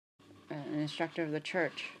instructor of the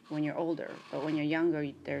church when you're older. But when you're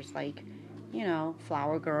younger, there's like,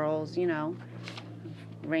 flower girls,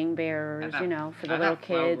 ring bearers, for the little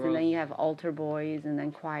kids. And then you have altar boys and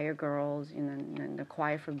then choir girls and then the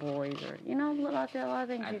choir for boys or, a lot of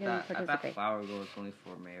things you can participate. I thought flower girls only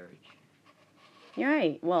for marriage. You're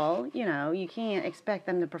right. Well, you can't expect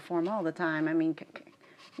them to perform all the time. I mean,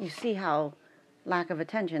 you see how lack of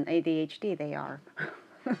attention, ADHD they are.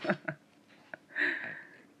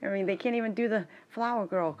 I mean, they can't even do the flower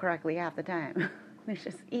girl correctly half the time. They're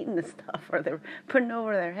just eating the stuff, or they're putting it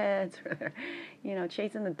over their heads, or they're,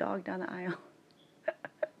 chasing the dog down the aisle.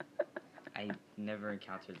 I never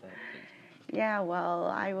encountered that. Yeah, well,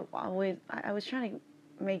 I was trying to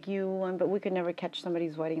make you one, but we could never catch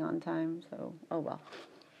somebody's wedding on time, so, oh well.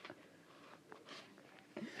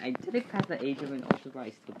 I didn't pass the age of an altar, but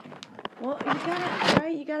I still can't. Well,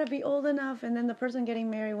 you gotta be old enough, and then the person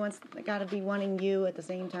getting married gotta be wanting you at the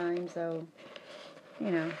same time, so,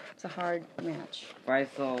 it's a hard match. But I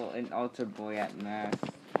saw an altar boy at Mass.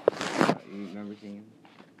 You remember seeing him?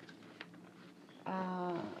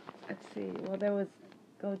 Let's see. Well, there was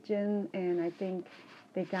Go-Jin, and I think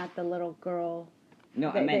they got the little girl. No,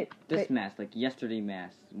 I meant this Mass, like yesterday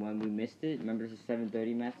Mass. When we missed it, remember the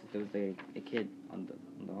 7:30 Mass? There was a kid on the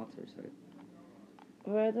altar side.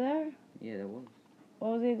 Were there? Yeah, there was.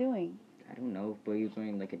 What was he doing? I don't know, but he was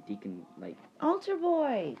wearing like a deacon, like... Altar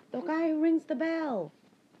boy! The guy who rings the bell.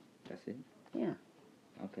 That's it? Yeah.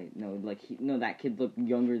 Okay, no, that kid looked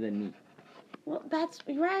younger than me. Well, that's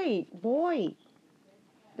right. Boy.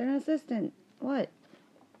 They're an assistant. What?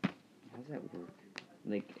 How does that work?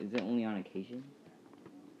 Like, is it only on occasion?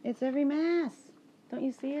 It's every Mass. Don't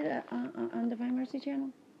you see it on Divine Mercy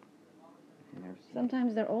Channel?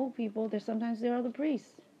 Sometimes they're old people. Sometimes they're other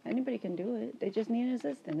priests. Anybody can do it. They just need an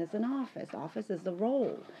assistant. It's an office. Office is the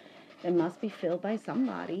role. It must be filled by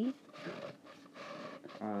somebody.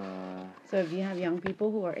 So if you have young people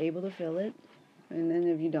who are able to fill it, and then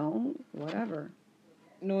if you don't, whatever.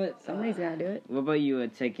 No, somebody's got to do it. What about you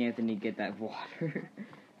take Anthony get that water?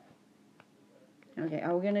 Okay,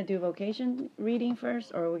 are we going to do vocation reading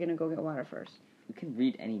first, or are we going to go get water first? We can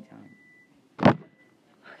read anytime. Okay,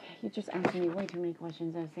 you're just asking me way too many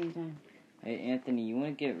questions at the same time. Hey, Anthony, you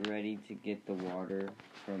want to get ready to get the water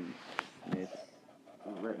from Smith's?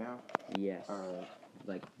 Right now? Yes.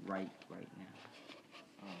 Like, right now.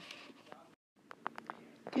 Oh.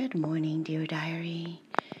 Good morning, dear diary.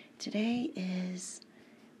 Today is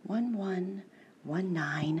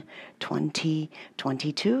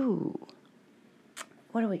 11/19/2022.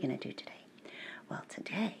 What are we going to do today? Well,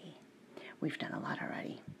 today, we've done a lot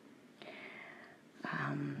already.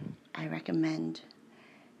 I recommend,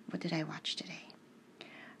 what did I watch today?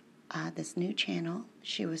 This new channel.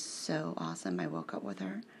 She was so awesome. I woke up with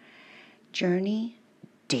her. Journey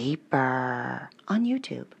Deeper on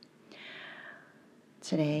YouTube.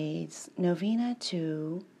 Today's novena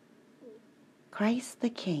to Christ the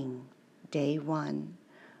King, day 1.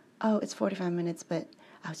 Oh, it's 45 minutes, but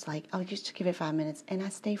I was like, I'll just give it 5 minutes, and I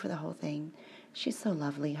stay for the whole thing. She's so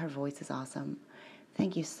lovely. Her voice is awesome.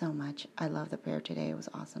 Thank you so much. I love the prayer today. It was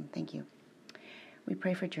awesome. Thank you. We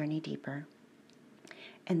pray for Journey Deeper.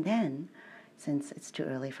 And then, since it's too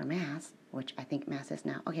early for Mass, which I think Mass is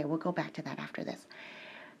now. Okay, we'll go back to that after this.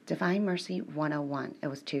 Divine Mercy 101. It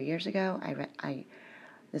was 2 years ago.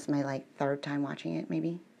 This is my third time watching it,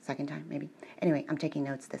 maybe. Second time, maybe. Anyway, I'm taking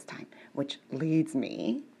notes this time, which leads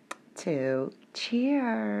me to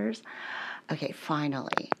cheers. Okay,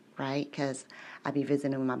 finally, right? Because I'd be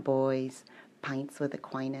visiting with my boys, pints with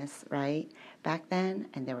Aquinas, right? Back then,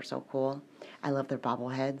 and they were so cool. I love their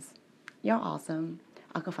bobbleheads. You're awesome.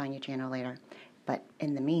 I'll go find your channel later. But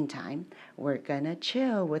in the meantime, we're gonna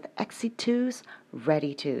chill with XXVII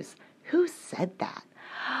Ready To's. Who said that?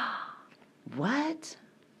 What?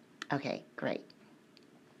 Okay, great.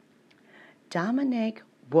 Dominic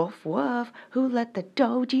Woof Woof, who let the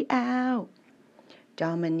doji out.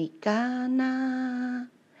 Dominicana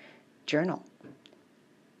Journal.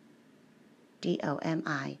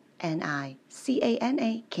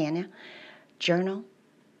 DOMINICANA, Cana,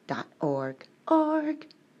 journal.org,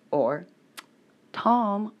 or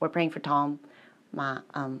Tom, we're praying for Tom, my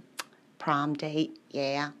prom date,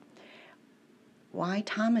 yeah. Why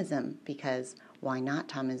Thomism? Because why not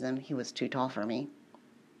Thomism? He was too tall for me.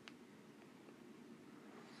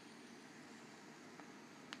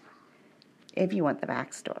 If you want the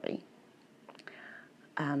backstory,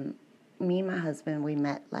 me and my husband, we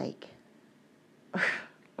met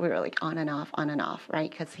we were on and off,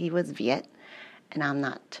 right? Because he was Viet and I'm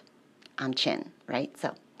not, I'm Chin, right?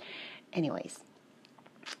 So, anyways,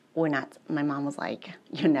 my mom was like,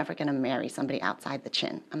 you're never going to marry somebody outside the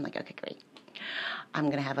Chin. I'm like, okay, great. I'm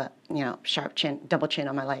going to have a, sharp chin, double chin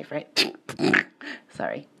on my life, right?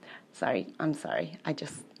 Sorry. I'm sorry.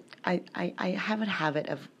 I have a habit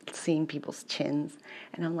of seeing people's chins,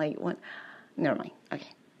 and I'm like, what? Never mind. Okay.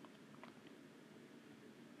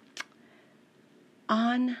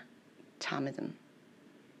 On Thomism.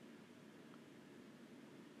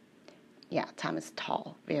 Yeah, Tom is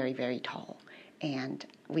tall, very, very tall. And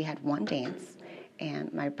we had one dance,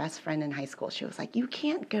 and my best friend in high school, she was like, you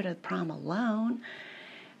can't go to prom alone.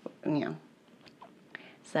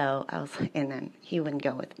 So I was, and then he wouldn't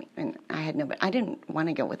go with me. And I didn't want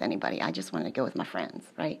to go with anybody. I just wanted to go with my friends,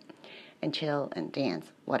 right? And chill and dance,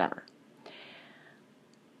 whatever.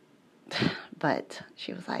 But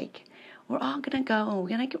she was like, we're all going to go, and we're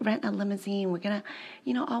going to rent a limousine. We're going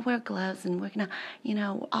to, all wear gloves, and we're going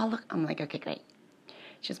to, all look. I'm like, okay, great.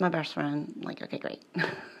 She's my best friend. I'm like, okay, great.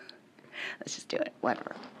 Let's just do it,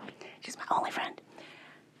 whatever. She's my only friend.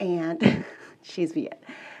 And she's Viet.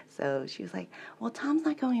 So she was like, well, Tom's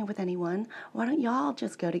not going with anyone. Why don't y'all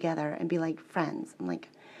just go together and be like friends? I'm like,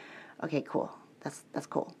 okay, cool. That's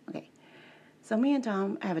cool. Okay. So me and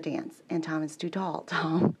Tom have a dance, and Tom is too tall.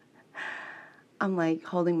 I'm like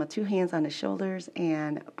holding my two hands on his shoulders,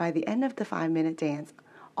 and by the end of the 5-minute dance,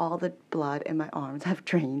 all the blood in my arms have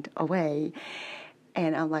drained away,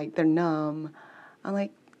 and I'm like, they're numb. I'm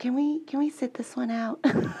like, can we sit this one out?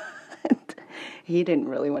 He didn't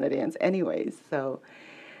really want to dance anyways, so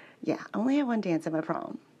yeah, I only had one dance at my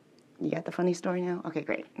prom. You got the funny story now? Okay,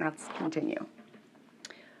 great. Let's continue.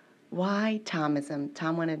 Why Thomism?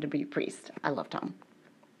 Tom wanted to be a priest. I love Tom.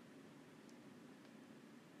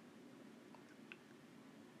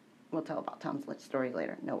 We'll tell about Tom's story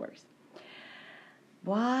later. No worries.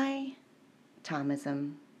 Why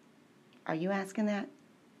Thomism? Are you asking that?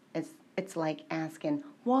 It's like asking,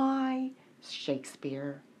 why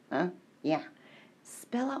Shakespeare? Huh? Yeah.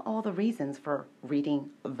 Spell out all the reasons for reading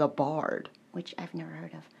The Bard, which I've never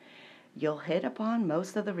heard of. You'll hit upon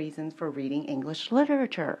most of the reasons for reading English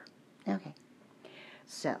literature. Okay.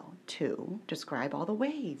 So, 2, describe all the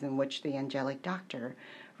ways in which the angelic doctor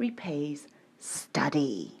repays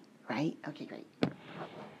study. Right? Okay, great.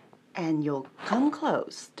 And you'll come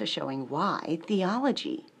close to showing why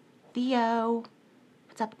theology, Theo,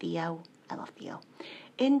 what's up, Theo? I love Theo.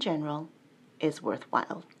 In general, is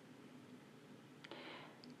worthwhile.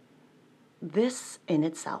 This in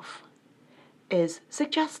itself is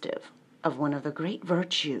suggestive of one of the great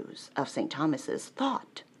virtues of St. Thomas's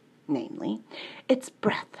thought, namely, its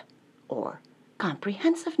breadth or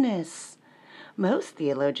comprehensiveness. Most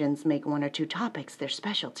theologians make 1 or 2 topics their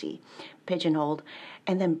specialty, pigeonholed,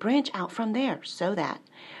 and then branch out from there so that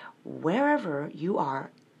wherever we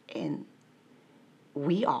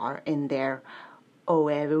are in their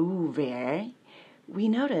oeuvre, we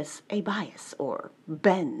notice a bias or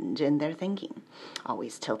bend in their thinking,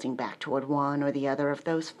 always tilting back toward one or the other of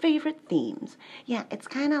those favorite themes. Yeah, it's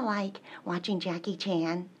kind of like watching Jackie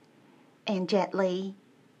Chan and Jet Li.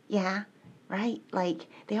 Yeah. Right? Like,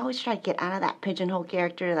 they always try to get out of that pigeonhole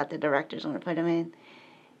character that the directors want to put them in.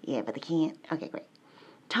 Yeah, but they can't. Okay, great.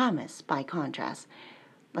 Thomas, by contrast,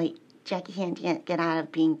 like, Jackie Chan can't get out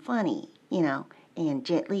of being funny, and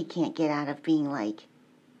Jet Li can't get out of being, like,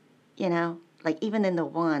 like, even in the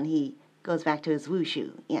one, he goes back to his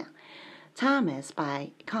wushu. Yeah. Thomas,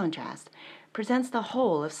 by contrast, presents the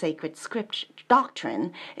whole of sacred scripture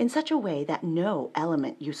doctrine in such a way that no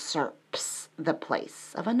element usurps the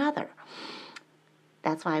place of another.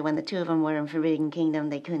 That's why when the 2 of them were in Forbidden Kingdom,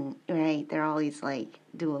 they couldn't, right? They're always, like,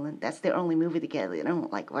 dueling. That's their only movie together. They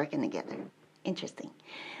don't like working together. Interesting.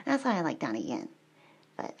 That's why I like Donnie Yen.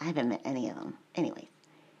 But I haven't met any of them. Anyways,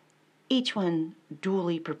 each one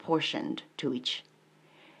duly proportioned to each.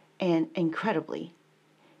 And incredibly,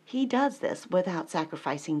 he does this without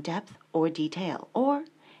sacrificing depth or detail or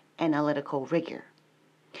analytical rigor.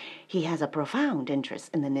 He has a profound interest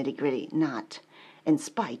in the nitty-gritty, not in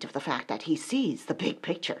spite of the fact that he sees the big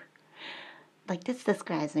picture. Like, this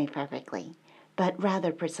describes me perfectly, but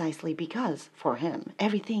rather precisely because, for him,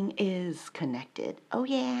 everything is connected. Oh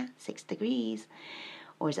yeah, 6 degrees.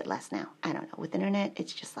 Or is it less now? I don't know. With internet,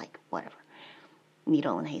 it's just like, whatever.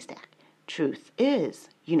 Needle in a haystack. Truth is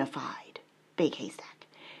unified. Big haystack.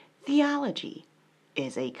 Theology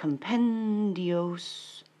is a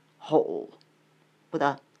compendious whole with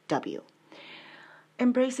a W.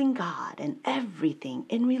 Embracing God and everything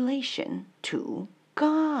in relation to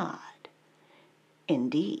God.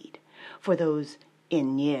 Indeed, for those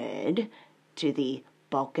inured to the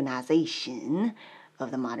balkanization of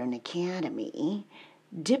the modern academy,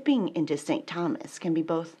 dipping into St. Thomas can be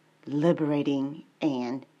both liberating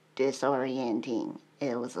and disorienting.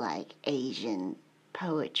 It was like Asian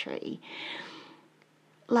poetry.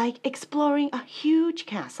 like exploring a huge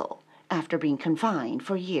castle after being confined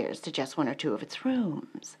for years to just one or two of its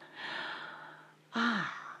rooms.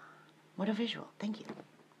 Ah, what a visual. Thank you.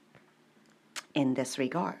 In this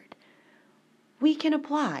regard, we can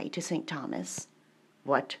apply to St. Thomas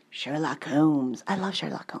what Sherlock Holmes. I love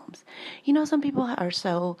Sherlock Holmes. You know, some people are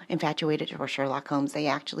so infatuated with Sherlock Holmes, they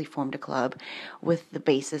actually formed a club with the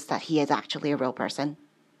basis that he is actually a real person.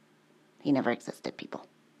 He never existed, people.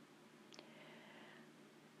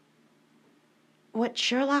 What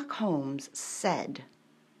Sherlock Holmes said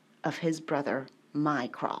of his brother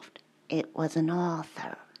Mycroft, it was an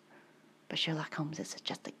author, but Sherlock Holmes is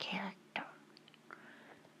just a character.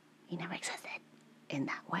 He never existed in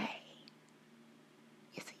that way.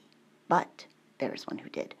 You see, but there is one who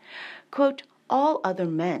did. Quote, all other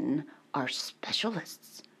men are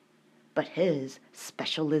specialists, but his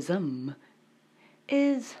specialism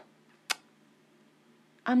is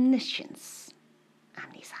omniscience,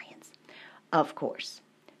 omniscience. Of course,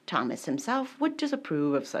 Thomas himself would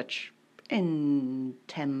disapprove of such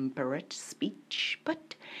intemperate speech,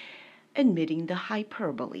 but admitting the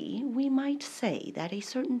hyperbole, we might say that a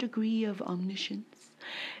certain degree of omniscience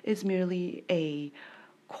is merely a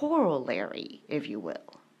corollary, if you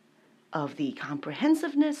will, of the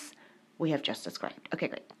comprehensiveness we have just described. Okay,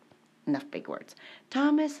 great. Enough big words.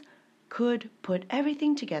 Thomas could put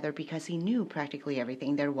everything together because he knew practically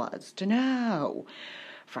everything there was to know,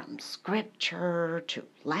 from scripture to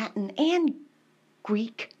Latin and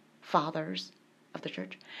Greek fathers of the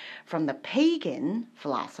church, from the pagan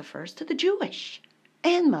philosophers to the Jewish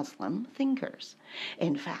and Muslim thinkers.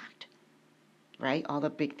 In fact, right, all the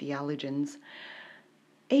big theologians,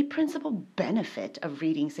 a principal benefit of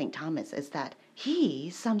reading St. Thomas is that he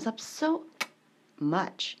sums up so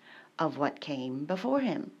much of what came before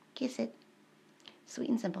him. Kiss it. Sweet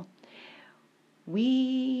and simple.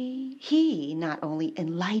 He not only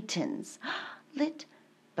enlightens,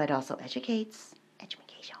 but also educates,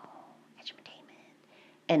 education,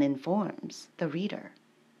 and informs the reader.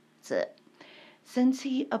 So, since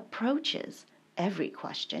he approaches every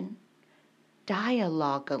question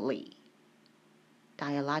dialogically,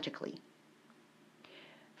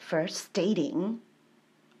 first stating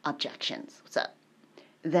objections, what's up,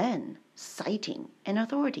 then citing an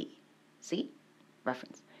authority, see,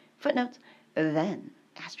 reference, footnotes, then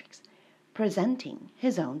asterisks, presenting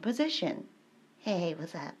his own position, hey,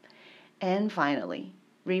 what's up, and finally,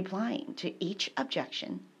 replying to each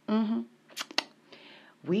objection.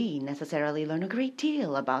 We necessarily learn a great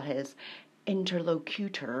deal about his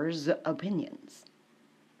interlocutor's opinions.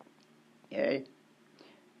 Yay.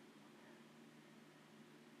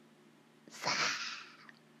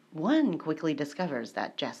 One quickly discovers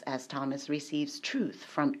that just as Thomas receives truth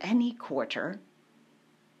from any quarter,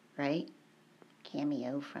 right?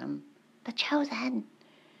 Cameo from The Chosen.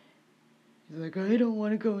 He's like, I don't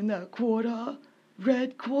want to go in that quarter,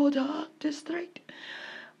 red quarter district.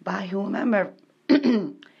 By whomever,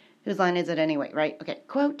 whose line is it anyway, right? Okay,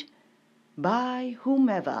 quote, by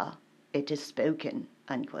whomever it is spoken,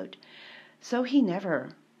 unquote. So he never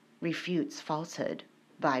refutes falsehood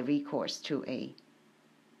by recourse to a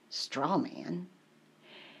straw man.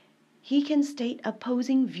 He can state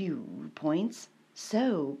opposing viewpoints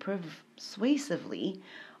so persuasively,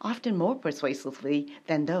 often more persuasively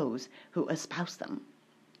than those who espouse them.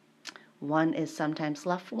 One is sometimes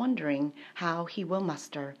left wondering how he will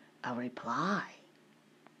muster a reply.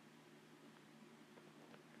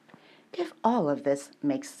 If all of this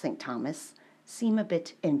makes St. Thomas seem a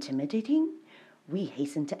bit intimidating, we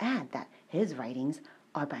hasten to add that his writings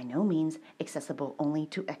are by no means accessible only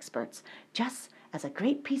to experts, just as a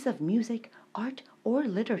great piece of music, art, or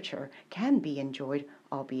literature can be enjoyed,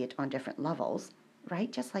 albeit on different levels,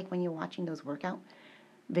 right? Just like when you're watching those workout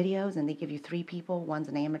videos and they give you three people, one's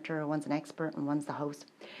an amateur, one's an expert, and one's the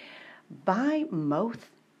host. By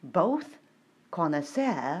both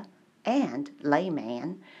connoisseur and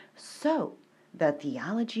layman, so the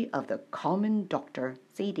theology of the common doctor,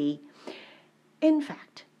 CD. In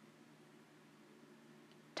fact,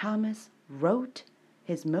 Thomas wrote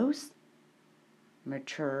his most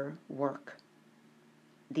mature work,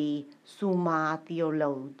 the SUMMA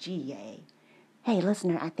THEOLOGICA. Hey,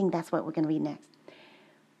 listener, I think that's what we're going to read next.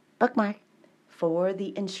 Bookmark. For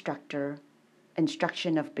the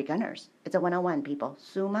instruction of beginners. It's a 101, people.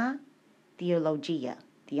 SUMMA THEOLOGICA.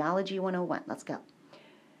 Theology 101. Let's go.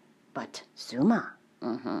 But SUMMA.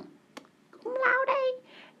 Cum laude.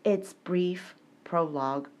 Its brief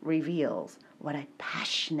prologue reveals what a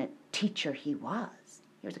passionate teacher he was.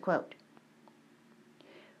 Here's a quote.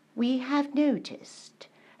 We have noticed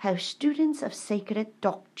how students of sacred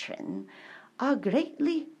doctrine are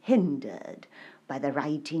greatly hindered by the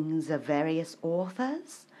writings of various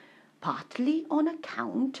authors, partly on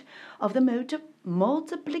account of the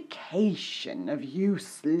multiplication of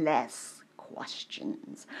useless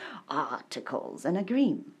questions, articles,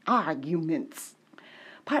 and arguments,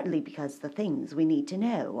 partly because the things we need to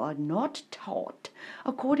know are not taught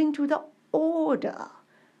according to the order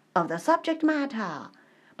of the subject matter,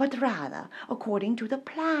 but rather according to the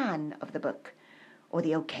plan of the book, or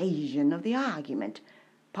the occasion of the argument,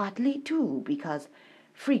 partly, too, because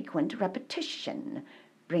frequent repetition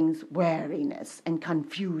brings weariness and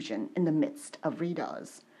confusion in the midst of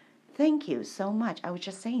readers. Thank you so much. I was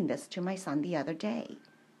just saying this to my son the other day.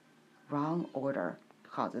 Wrong order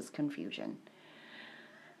causes confusion.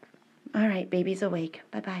 All right, baby's awake.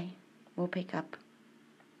 Bye-bye. We'll pick up.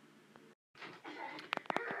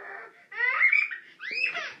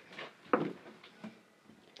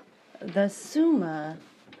 The SUMMA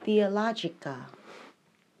THEOLOGICA,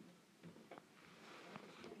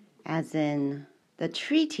 as in the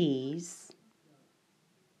treatise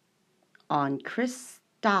on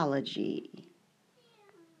Christology.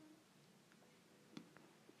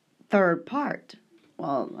 Third part.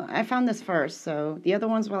 Well, I found this first, so the other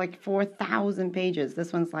ones were like 4,000 pages.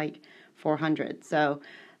 This one's like 400. So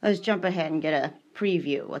let's jump ahead and get a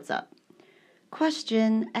preview. What's up?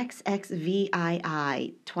 Question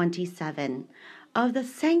XXVII 27 of the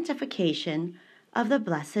Sanctification of the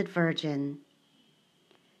Blessed Virgin.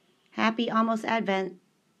 Happy almost Advent.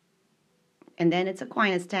 And then it's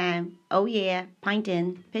Aquinas time. Oh yeah,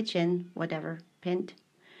 pintin', pitchin', whatever, pint.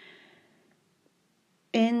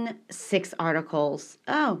 In 6 articles.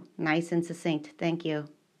 Oh, nice and succinct. Thank you.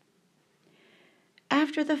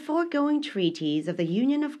 After the foregoing treatise of the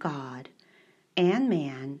union of God and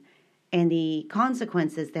man and the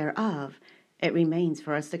consequences thereof, it remains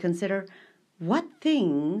for us to consider what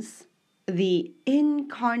things the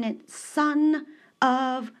incarnate Son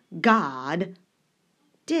of God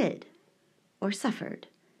did or suffered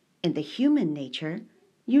in the human nature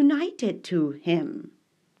united to him.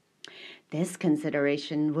 This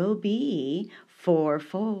consideration will be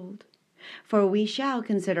fourfold, for we shall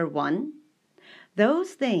consider 1,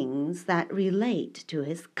 those things that relate to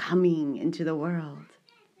his coming into the world.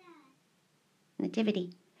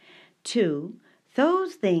 Nativity. 2,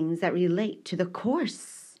 those things that relate to the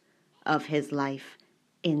course of his life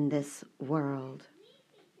in this world.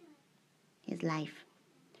 His life.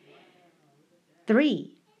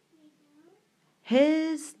 3,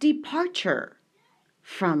 his departure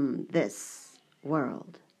from this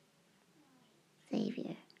world.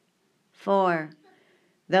 Savior. 4,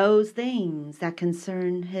 those things that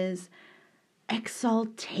concern his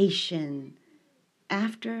exaltation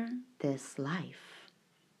after this life.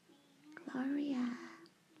 Gloria.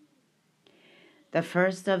 The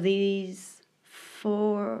first of these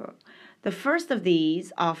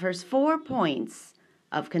offers 4 points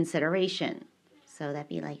of consideration. So that'd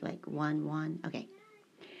be like 1. Okay.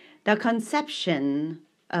 The conception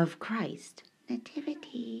of Christ.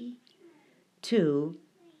 Nativity. 2.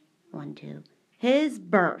 His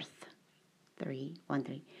birth. 3.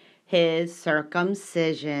 His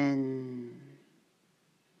circumcision.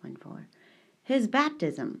 4. His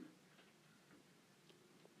baptism.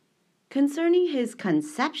 Concerning his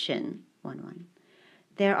conception. 1.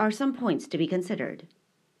 There are some points to be considered.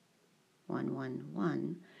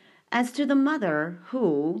 1. As to the mother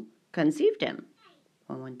who conceived him.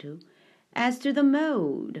 1. As to the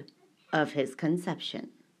mode of his conception.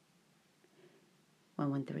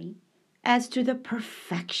 1. As to the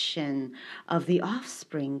perfection of the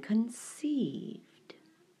offspring conceived.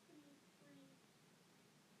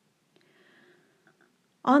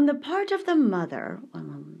 On the part of the mother,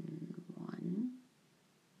 1.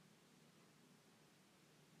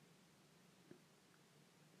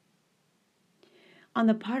 On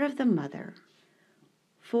the part of the mother,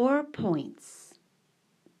 4 points.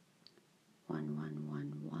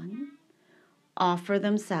 1 offer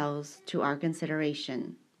themselves to our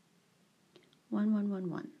consideration.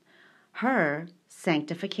 1. Her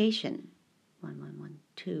sanctification. 1.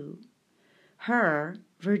 2. Her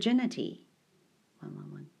virginity.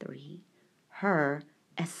 1. 3. Her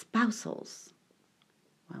espousals.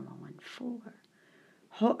 1. 4.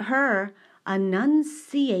 Her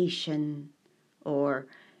annunciation, or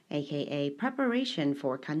aka preparation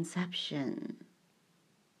for conception.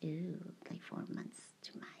 Ooh, like 4 months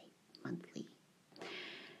to my monthly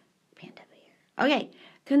panda bear. Okay,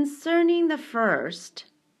 concerning the first,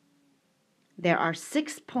 there are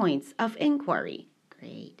 6 points of inquiry.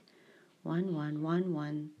 Great. 1.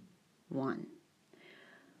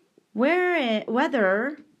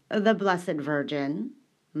 Whether the Blessed Virgin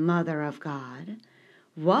Mother of God,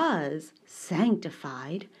 was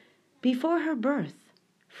sanctified before her birth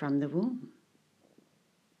from the womb.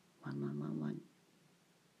 1.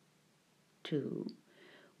 2.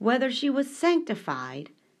 Whether she was sanctified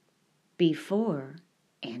before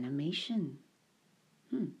animation.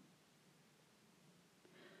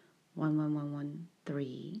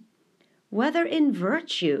 3. Whether in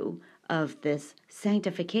virtue of this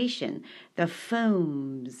sanctification the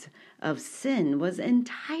foams of sin was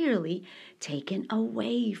entirely taken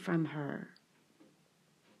away from her.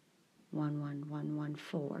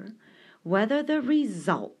 4. Whether the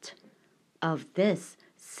result of this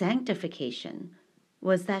sanctification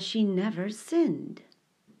was that she never sinned.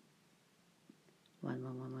 5.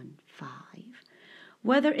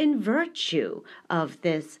 Whether in virtue of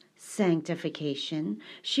this sanctification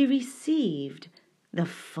she received the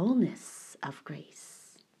fullness of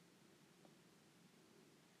grace.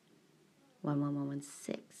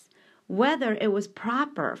 6. Whether it was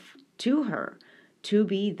proper to her to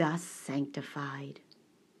be thus sanctified.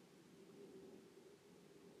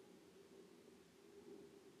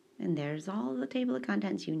 And there's all the table of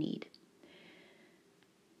contents you need.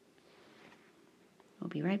 We'll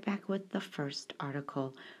be right back with the first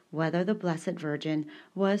article, whether the Blessed Virgin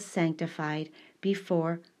was sanctified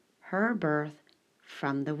before her birth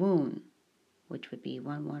from the womb, which would be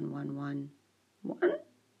 1.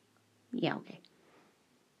 Yeah, okay.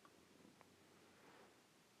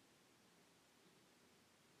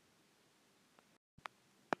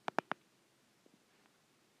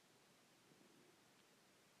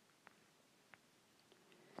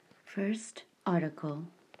 First article,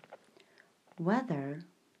 whether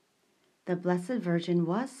the Blessed Virgin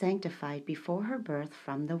was sanctified before her birth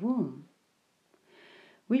from the womb.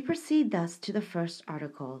 We proceed thus to the first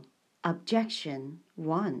article, Objection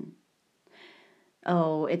 1.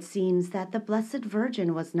 Oh, it seems that the Blessed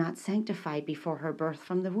Virgin was not sanctified before her birth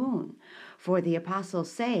from the womb. For the apostles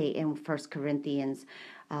say in 1 Corinthians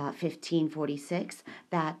 15:46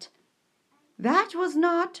 that was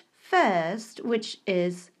not first which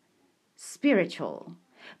is spiritual,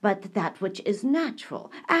 but that which is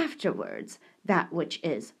natural, afterwards that which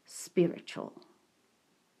is spiritual.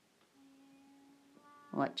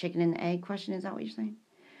 What, chicken and the egg question, is that what you're saying?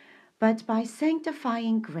 But by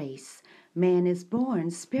sanctifying grace, man is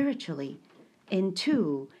born spiritually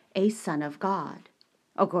into a son of God,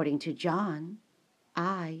 according to John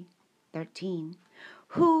 13,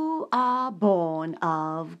 who are born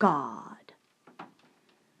of God.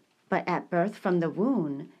 But at birth from the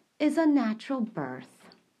womb is a natural birth.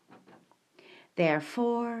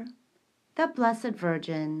 Therefore, the Blessed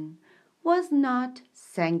Virgin was not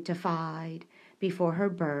sanctified before her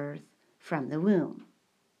birth from the womb.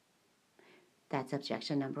 That's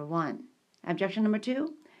objection number 1. Objection number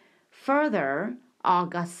 2. Further,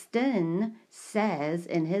 Augustine says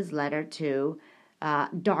in his letter to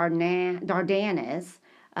Dardanus,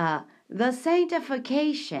 the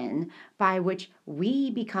sanctification by which we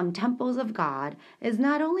become temples of God is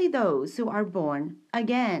not only those who are born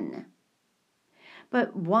again,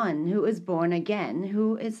 but one who is born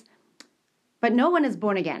again but no one is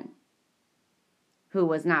born again who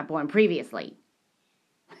was not born previously.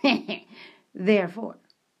 Therefore,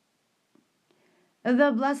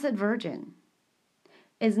 the Blessed Virgin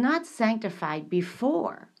is not sanctified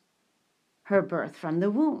before her birth from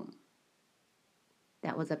the womb.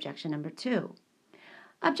 That was objection number 2.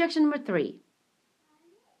 Objection number 3.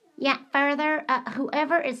 Yet further,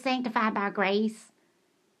 whoever is sanctified by grace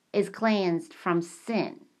is cleansed from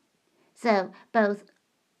sin. So both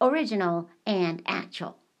original and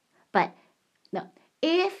actual. But no.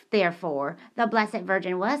 If, therefore, the Blessed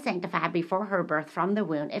Virgin was sanctified before her birth from the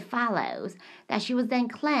womb, it follows that she was then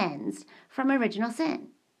cleansed from original sin.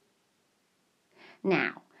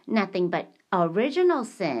 Now, nothing but original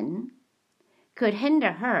sin could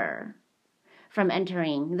hinder her from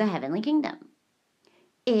entering the heavenly kingdom.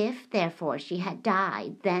 If, therefore, she had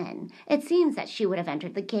died then, it seems that she would have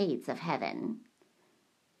entered the gates of heaven.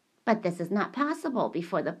 But this is not possible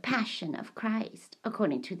before the passion of Christ,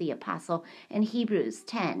 according to the apostle in Hebrews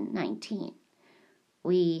 10:19.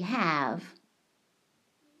 We have,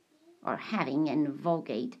 or having in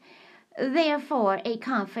Vulgate, therefore a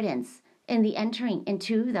confidence in the entering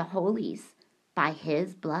into the holies by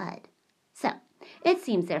his blood. So, it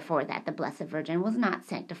seems therefore that the Blessed Virgin was not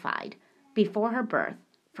sanctified before her birth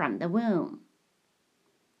from the womb.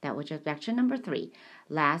 That was objection number 3.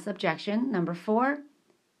 Last objection, number 4.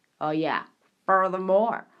 Oh yeah,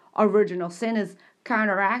 furthermore, original sin is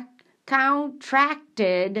contracted.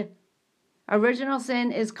 Original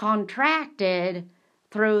sin is contracted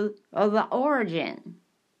through the origin.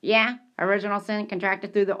 Yeah, original sin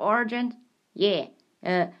contracted through the origin. Yeah,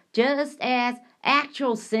 just as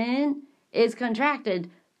actual sin is contracted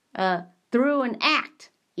through an act.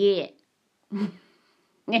 Yeah.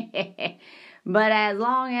 But as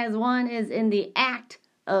long as one is in the act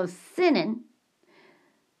of sinning,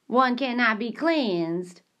 one cannot be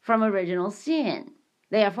cleansed from original sin.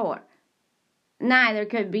 Therefore, neither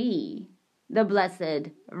could be the Blessed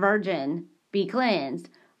Virgin be cleansed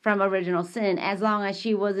from original sin as long as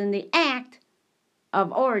she was in the act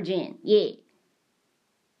of origin. Yeah.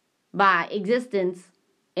 By existence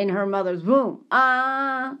in her mother's womb.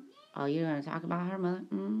 Oh, you're going to talk about her mother?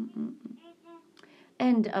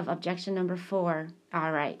 End of objection number 4.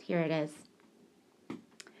 All right, here it is.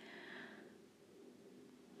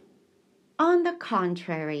 On the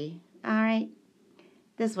contrary, all right,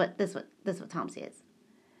 this is what Tom says.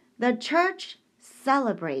 The church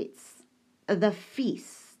celebrates the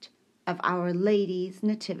feast of Our Lady's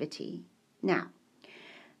Nativity. Now,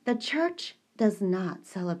 the church does not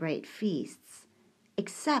celebrate feasts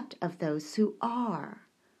except of those who are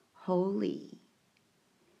holy.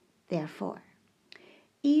 Therefore,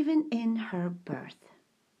 even in her birth,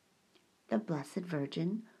 the Blessed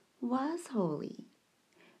Virgin was holy.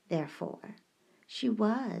 Therefore, she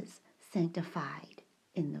was sanctified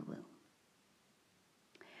in the womb.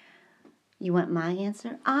 You want my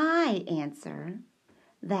answer? I answer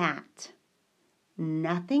that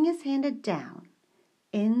nothing is handed down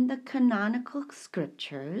in the canonical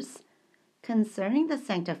scriptures concerning the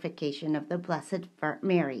sanctification of the Blessed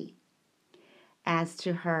Mary as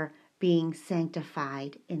to her being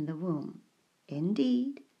sanctified in the womb.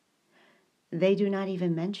 Indeed, they do not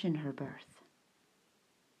even mention her birth.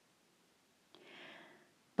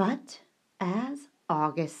 But as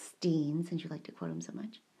Augustine, since you like to quote him so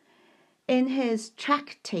much, in his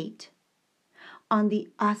tractate on the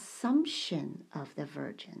Assumption of the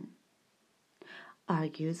Virgin,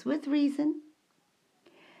 argues with reason,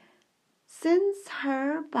 since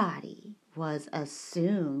her body was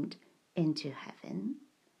assumed into heaven,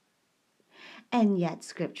 and yet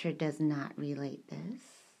Scripture does not relate this,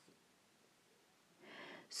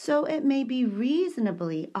 so it may be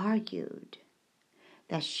reasonably argued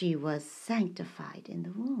that she was sanctified in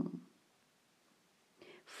the womb.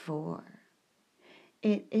 For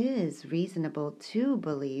it is reasonable to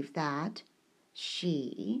believe that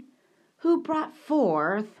she, who brought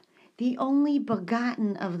forth the only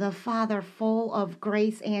begotten of the Father full of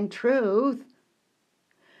grace and truth,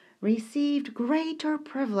 received greater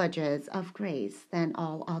privileges of grace than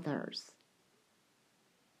all others.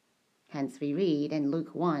 Hence we read in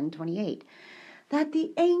Luke 1:28 that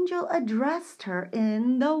the angel addressed her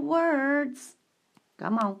in the words,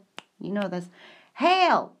 come on, you know this,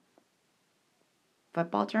 Hail!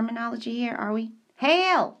 Football terminology here, are we?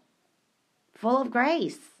 Hail! Full of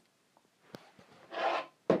grace!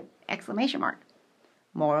 Exclamation mark.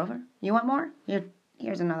 Moreover, you want more?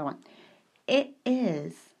 Here's another one. It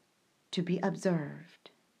is to be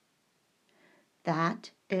observed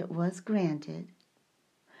that it was granted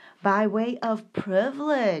by way of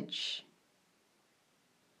privilege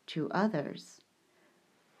to others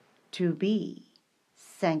to be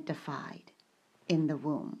sanctified in the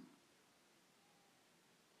womb.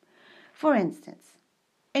 For instance,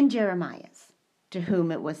 in Jeremiah's, to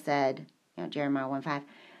whom it was said, Jeremiah 1:5,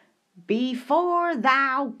 before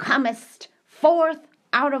thou comest forth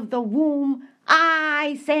out of the womb,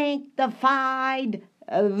 I sanctified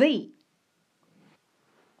thee.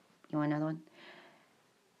 You want another one?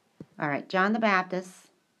 All right, John the Baptist,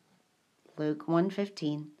 Luke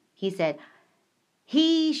 1:15, he said,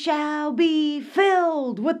 he shall be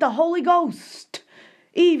filled with the Holy Ghost,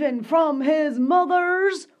 even from his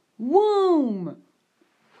mother's womb.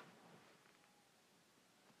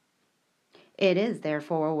 It is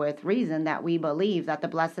therefore with reason that we believe that the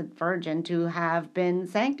Blessed Virgin to have been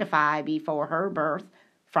sanctified before her birth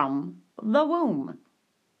from the womb.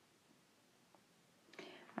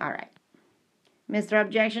 All right. Mr.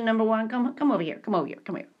 Objection number 1, come over here.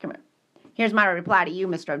 Here's my reply to you,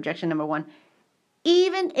 Mr. Objection number 1.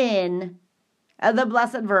 Even in the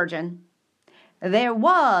Blessed Virgin, there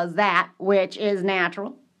was that which is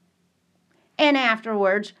natural, and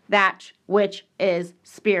afterwards that which is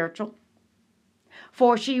spiritual.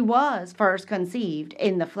 For she was first conceived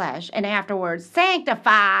in the flesh, and afterwards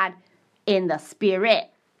sanctified in the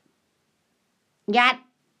spirit. Got it?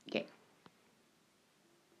 Okay.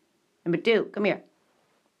 Number 2, come here.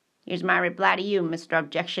 Here's my reply to you, Mr.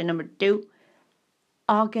 Objection number 2.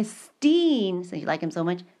 Augustine, since you like him so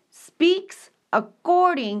much, speaks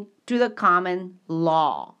according to the common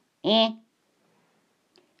law.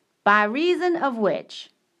 By reason of which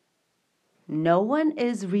No one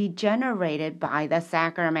is regenerated by the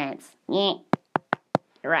sacraments.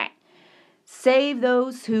 Right. Save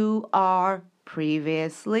those who are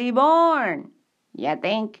previously born. You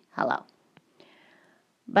think? Hello.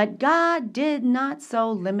 But God did not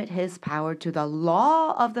so limit his power to the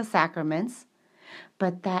law of the sacraments,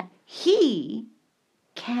 but that he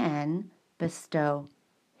can bestow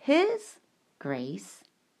his grace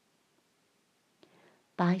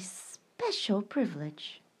by special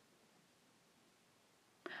privilege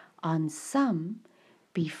on some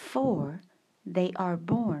before they are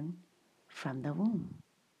born from the womb.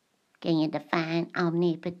 Can you define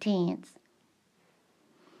omnipotence?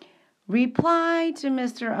 Reply to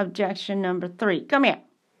Mr. Objection number 3. Come here.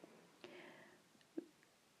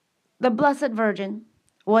 The Blessed Virgin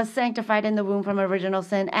was sanctified in the womb from original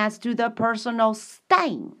sin as to the personal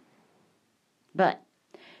stain, but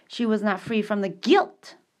she was not free from the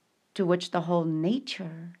guilt to which the whole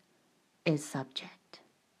nature is subject.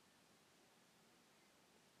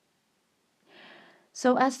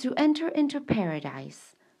 So as to enter into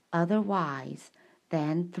paradise otherwise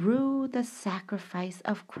than through the sacrifice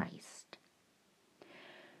of Christ.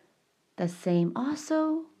 The same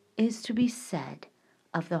also is to be said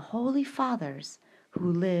of the Holy Fathers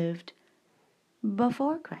who lived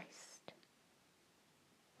before Christ.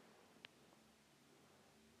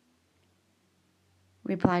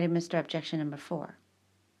 Reply to Mr. Objection number 4.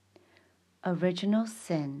 Original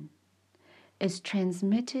sin is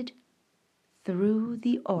transmitted through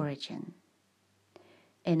the origin,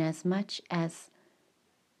 inasmuch as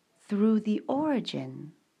through the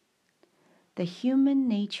origin the human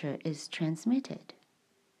nature is transmitted,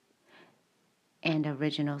 and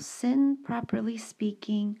original sin, properly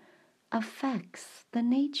speaking, affects the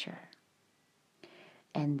nature.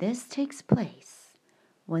 And this takes place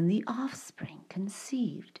when the offspring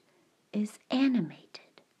conceived is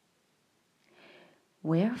animated.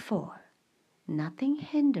 Wherefore, nothing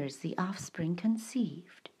hinders the offspring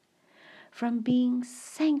conceived from being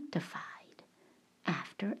sanctified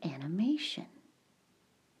after animation.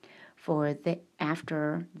 For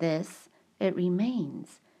after this, it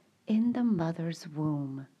remains in the mother's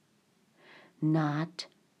womb, not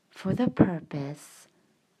for the purpose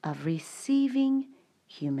of receiving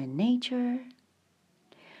human nature,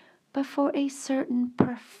 but for a certain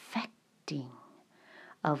perfecting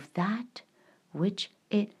of that which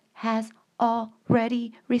it has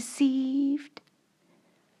already received.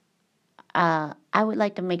 I would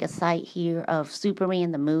like to make a sight here of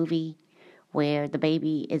Superman the movie, where the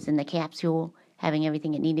baby is in the capsule having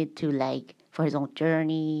everything it needed to, like, for his own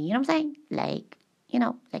journey. You know what I'm saying? Like,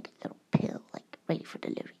 like a little pill, like, ready for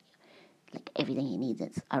delivery. Like, everything he needs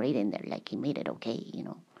is already in there. Like, he made it okay,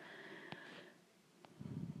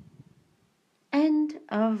 End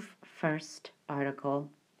of first article.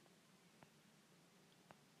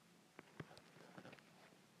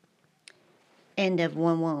 End of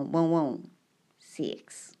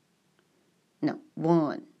 1-1-1-1-6. No,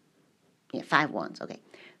 1. Yeah, 5 ones, okay.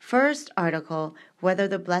 First article, whether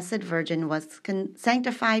the Blessed Virgin was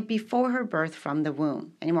sanctified before her birth from the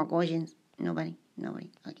womb. Any more questions? Nobody?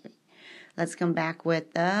 Okay. Let's come back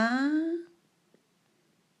with the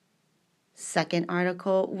second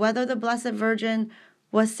article, whether the Blessed Virgin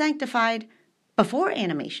was sanctified before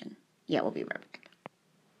animation. Yeah, we'll be right back.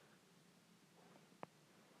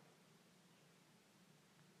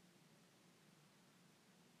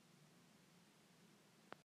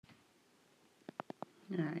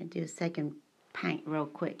 All right, do a second pint real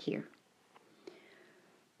quick here.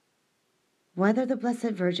 Whether the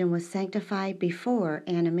Blessed Virgin was sanctified before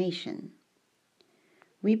animation.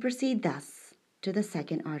 We proceed thus to the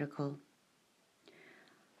second article.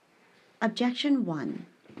 Objection 1.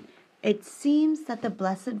 It seems that the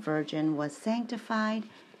Blessed Virgin was sanctified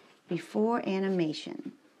before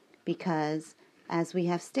animation because, as we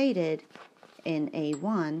have stated in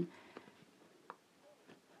A1,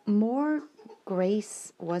 more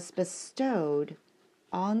grace was bestowed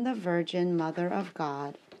on the Virgin Mother of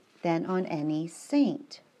God than on any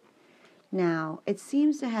saint. Now, it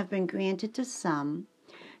seems to have been granted to some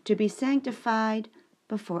to be sanctified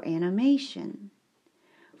before animation,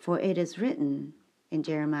 for it is written in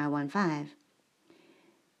Jeremiah 1:5,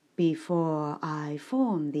 "Before I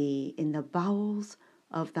formed thee in the bowels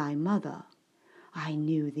of thy mother, I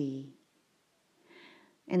knew thee."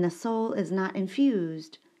 And the soul is not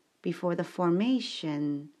infused before the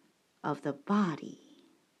formation of the body.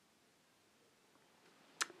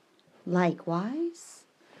 Likewise,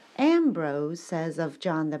 Ambrose says of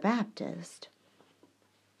John the Baptist,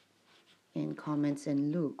 in comments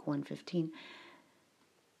in Luke 1:15,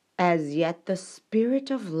 "As yet the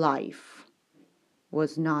Spirit of life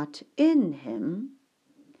was not in him,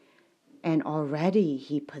 and already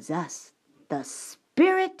he possessed the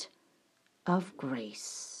Spirit of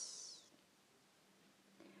grace.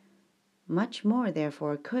 Much more,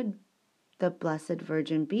 therefore, could the Blessed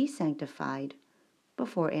Virgin be sanctified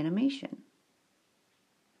before animation.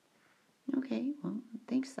 Okay, well,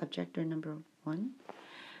 thanks, objector number 1.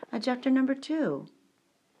 Objector number 2.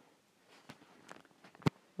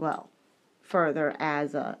 Well, further,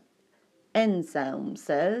 as Anselm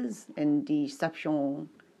says in Deception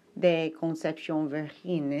de Conception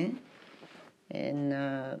Virgine in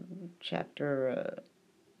chapter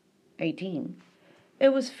 18, it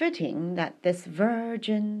was fitting that this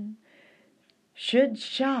virgin should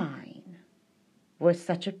shine with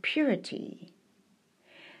such a purity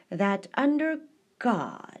that under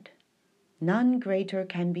God none greater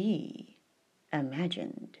can be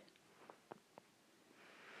imagined.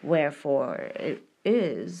 Wherefore it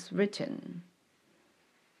is written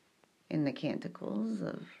in the Canticles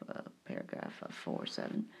of paragraph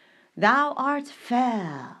 4:7, "Thou art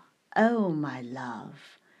fair, O my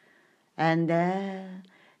love, and there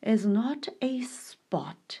is not a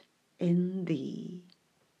spot in thee."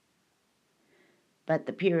 But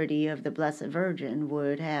the purity of the Blessed Virgin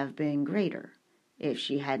would have been greater if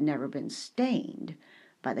she had never been stained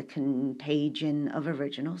by the contagion of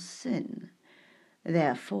original sin.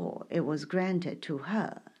 Therefore, it was granted to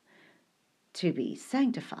her to be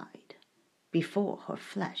sanctified before her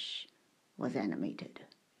flesh was animated.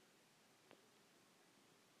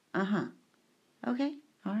 Okay,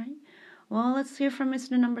 all right. Well, let's hear from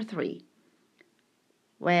Mr. number 3.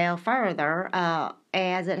 Well, further,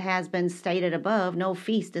 as it has been stated above, no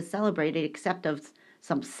feast is celebrated except of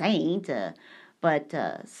some saint, but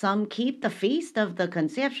some keep the feast of the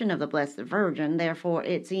conception of the Blessed Virgin. Therefore,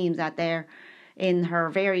 it seems that there, in her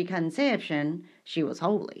very conception, she was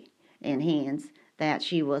holy, and hence that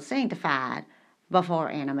she was sanctified before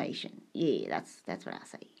animation. Yeah, that's what I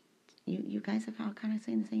say. You guys are all kind of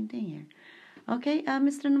saying the same thing here. Okay,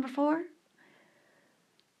 Mr. number 4.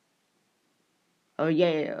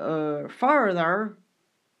 Further,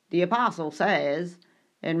 the apostle says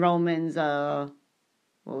in Romans,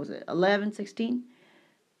 11:16,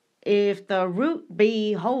 if the root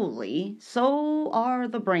be holy, so are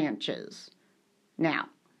the branches. Now,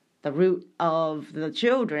 the root of the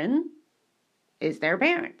children is their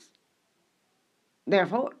parents.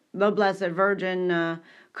 Therefore, the Blessed Virgin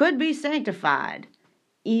could be sanctified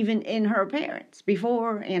even in her parents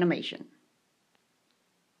before animation.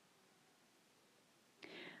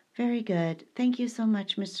 Very good. Thank you so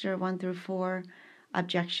much, Mr. 1 through 4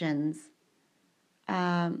 objections.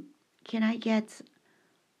 Can I get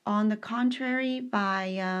on the contrary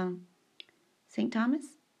by St.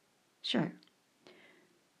 Thomas? Sure.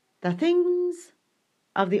 The things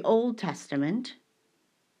of the Old Testament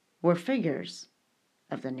were figures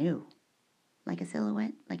of the New. Like a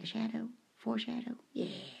silhouette, like a shadow, foreshadow.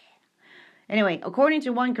 Yeah. Anyway, according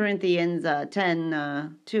to 1 Corinthians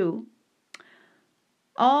 10:2,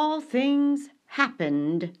 all things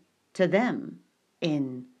happened to them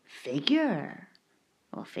in figure.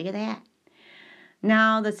 Well, figure that.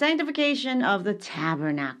 Now, the sanctification of the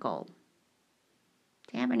tabernacle,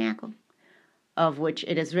 of which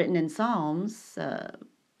it is written in Psalms,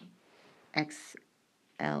 XLV,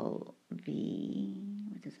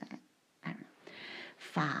 what is that? I don't know.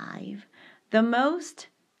 5. The Most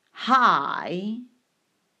High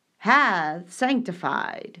hath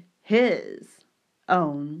sanctified his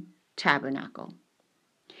own tabernacle.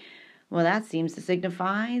 Well, that seems to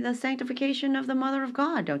signify the sanctification of the Mother of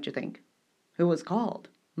God, don't you think? Who was called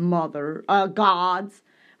God's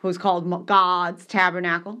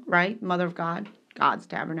tabernacle, right? Mother of God, God's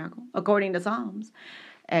tabernacle, according to Psalms,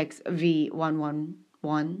 XV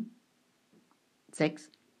 1:1-6.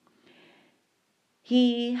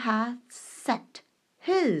 He hath set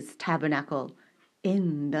his tabernacle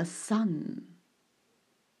in the sun.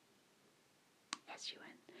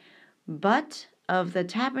 But of the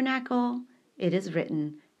tabernacle it is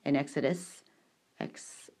written in Exodus,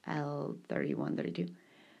 XL 31:32,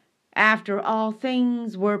 after all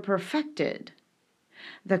things were perfected,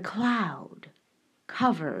 the cloud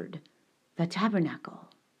covered the tabernacle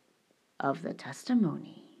of the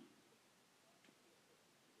testimony,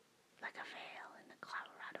 like a veil in the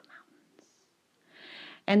Colorado mountains,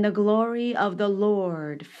 and the glory of the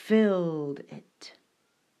Lord filled it.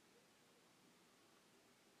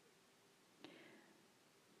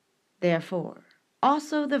 Therefore,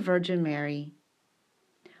 also the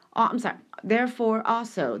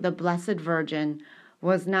Blessed Virgin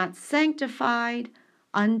was not sanctified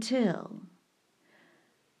until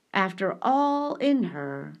after all in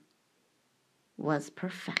her was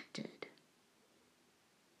perfected.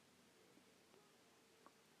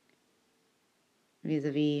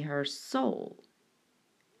 Vis-a-vis her soul,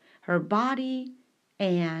 her body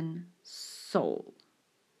and soul.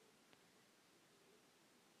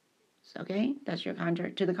 Okay, that's your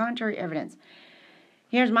contrary. To the contrary evidence.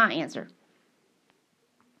 Here's my answer.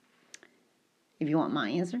 If you want my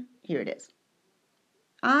answer, here it is.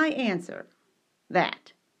 I answer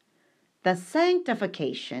that the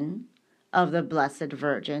sanctification of the Blessed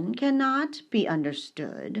Virgin cannot be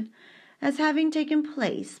understood as having taken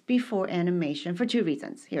place before animation for two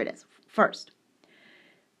reasons. Here it is. First,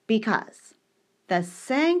 because the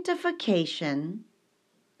sanctification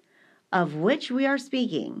of which we are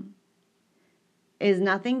speaking is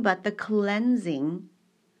nothing but the cleansing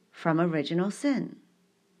from original sin.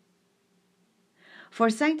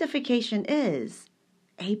 For sanctification is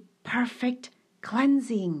a perfect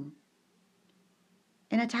cleansing.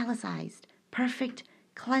 In italicized, perfect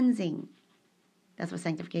cleansing. That's what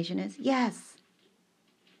sanctification is? Yes.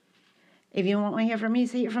 If you want to hear from me,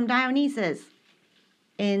 say it from Dionysius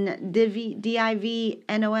in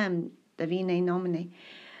Divnom, Divine Nomine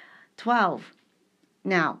 12.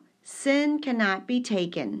 Now, sin cannot be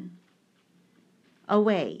taken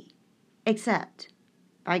away except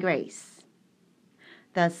by grace.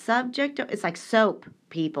 The subject, it's like soap,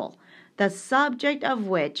 people. The subject of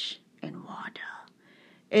which, in water,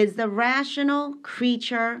 is the rational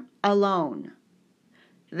creature alone.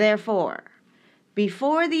 Therefore,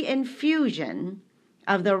 before the infusion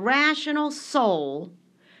of the rational soul,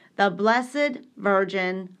 the Blessed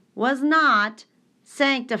Virgin was not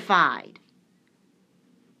sanctified.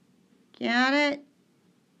 Got it?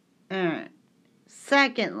 All right.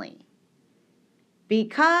 Secondly,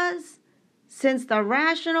 because since the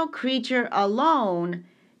rational creature alone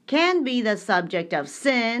can be the subject of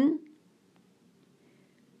sin,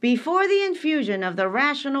 before the infusion of the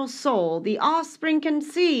rational soul, the offspring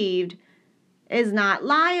conceived is not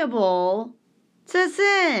liable to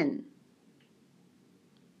sin.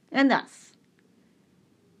 And thus,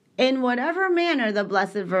 in whatever manner the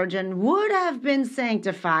Blessed Virgin would have been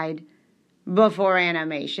sanctified before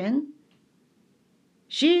animation,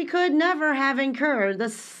 she could never have incurred the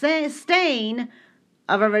stain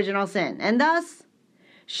of original sin, and thus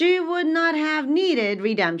she would not have needed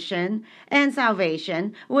redemption and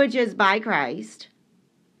salvation, which is by Christ,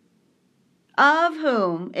 of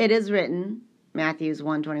whom it is written, Matthew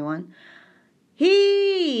 1:21,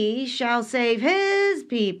 He shall save His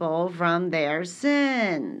people from their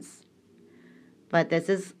sins. But this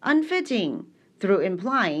is unfitting, through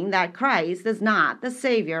implying that Christ is not the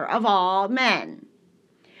Savior of all men.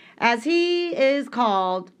 As He is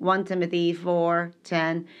called, 1 Timothy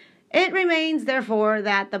 4:10, it remains, therefore,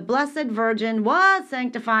 that the Blessed Virgin was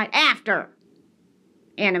sanctified after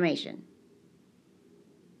animation.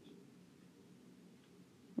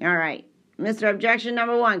 All right, Mr. Objection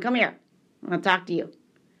number 1, come here. I'll talk to you.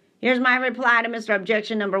 Here's my reply to Mr.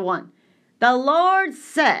 Objection number 1. The Lord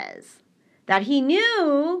says that He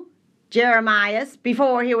knew Jeremiah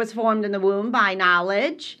before he was formed in the womb by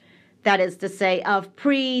knowledge, that is to say, of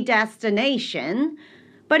predestination,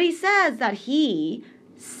 but He says that He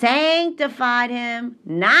sanctified him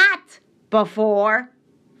not before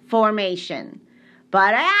formation,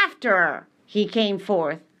 but after he came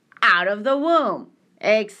forth out of the womb,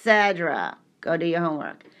 etc. Go do your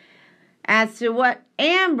homework. As to what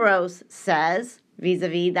Ambrose says,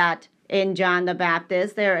 vis-a-vis that in John the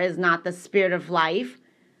Baptist there is not the Spirit of life,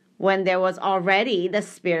 when there was already the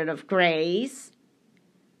Spirit of grace.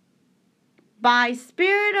 By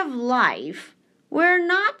Spirit of life, we're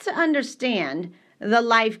not to understand the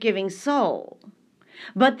life-giving soul,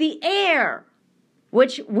 but the air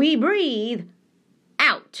which we breathe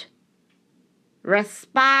out.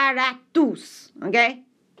 Respiratus, okay?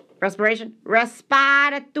 Respiration,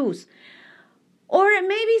 respiratus. Or it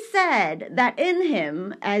may be said that in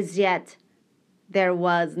Him as yet there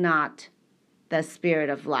was not the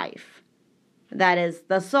Spirit of life, that is,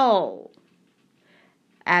 the soul,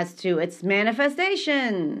 as to its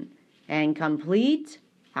manifestation and complete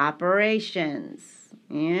operations.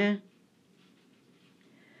 Yeah.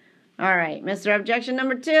 All right, Mr. Objection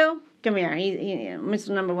number 2, come here.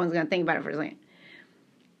 Mr. number 1's going to think about it for a second.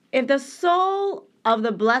 If the soul of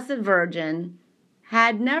the Blessed Virgin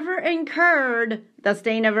had never incurred the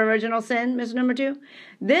stain of original sin, Mr. number 2,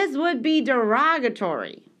 this would be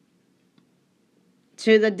derogatory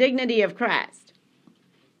to the dignity of Christ.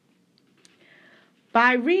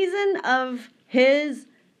 By reason of His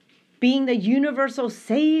being the universal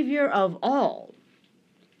Savior of all.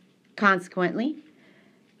 Consequently,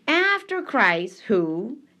 after Christ,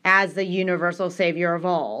 who, as the universal Savior of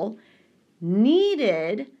all,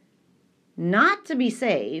 needed not to be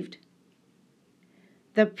saved,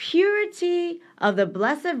 the purity of the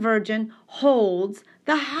Blessed Virgin holds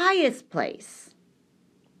the highest place.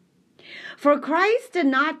 For Christ did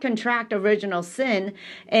not contract original sin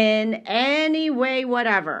in any way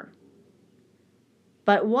whatever,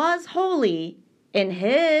 but was holy in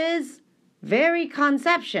his very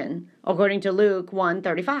conception, according to Luke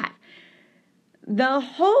 1:35. The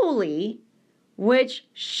holy which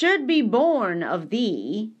should be born of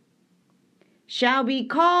thee shall be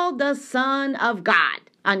called the Son of God,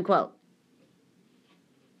 unquote.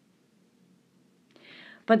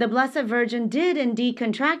 But the Blessed Virgin did indeed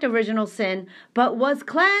contract original sin, but was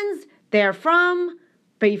cleansed therefrom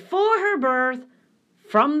before her birth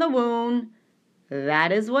from the womb.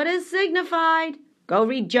 That is what is signified. Go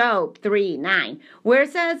read Job 3:9, where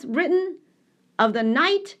it says, written of the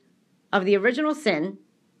night of the original sin,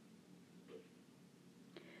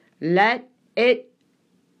 let it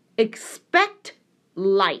expect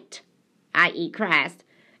light, i.e. Christ,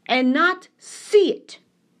 and not see it,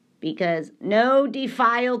 because no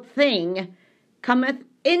defiled thing cometh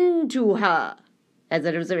into her, as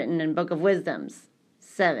it is written in Book of Wisdoms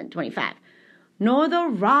 7:25, nor the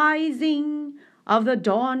rising of the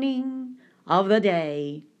dawning of the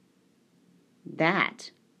day.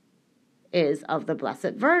 That is of the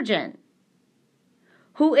Blessed Virgin,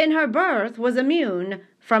 who in her birth was immune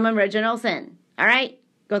from original sin. All right?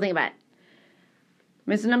 Go think about it.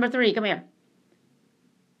 Mr. Number 3, come here.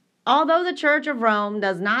 Although the Church of Rome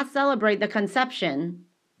does not celebrate the conception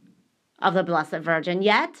of the Blessed Virgin,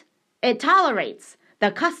 yet it tolerates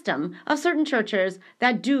the custom of certain churches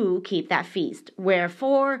that do keep that feast.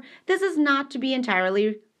 Wherefore, this is not to be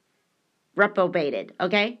entirely reprobated,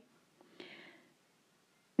 okay?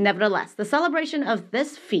 Nevertheless, the celebration of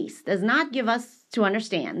this feast does not give us to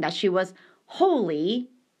understand that she was holy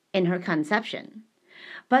in her conception.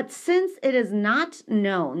 But since it is not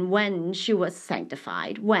known when she was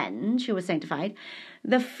sanctified,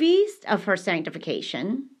 the feast of her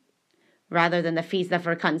sanctification, rather than the feast of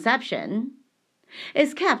her conception,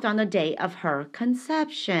 is kept on the day of her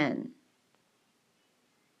conception.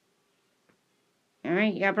 All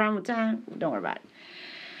right, you got a problem with time? Don't worry about it.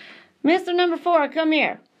 Mr. Number 4, come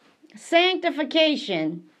here.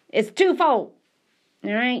 Sanctification is twofold.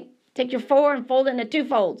 All right? Take your 4 and fold it into two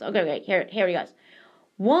folds. Okay, here he goes.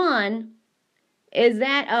 One is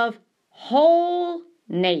that of whole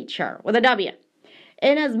nature, with a W.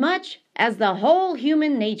 Inasmuch as the whole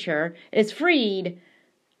human nature is freed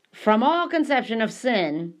from all conception of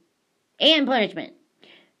sin and punishment.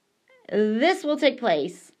 This will take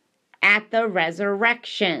place at the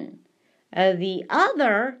resurrection. The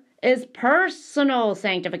other is personal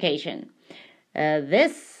sanctification.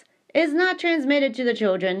 This is not transmitted to the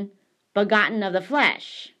children begotten of the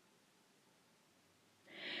flesh,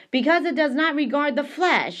 because it does not regard the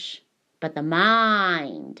flesh, but the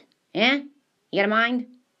mind. You got a mind?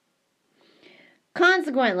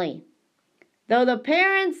 Consequently, though the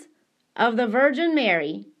parents of the Virgin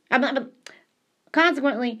Mary, though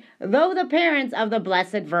the parents of the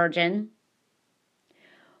Blessed Virgin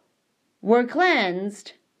were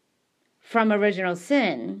cleansed from original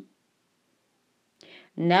sin,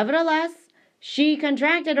 nevertheless, she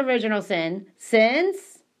contracted original sin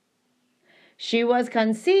since she was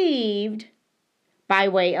conceived by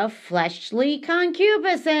way of fleshly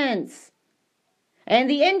concupiscence and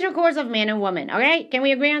the intercourse of man and woman. All right? Can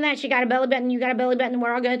we agree on that? She got a belly button, you got a belly button,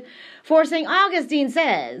 we're all good. For St. Augustine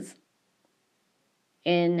says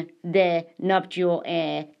in De Nuptial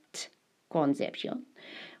et Conception,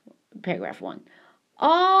 paragraph 1,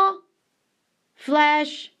 all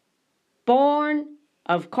flesh born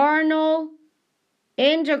of carnal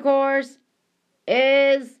intercourse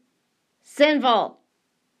is sinful.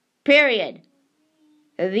 Period.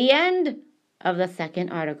 The end of the second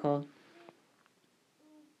article.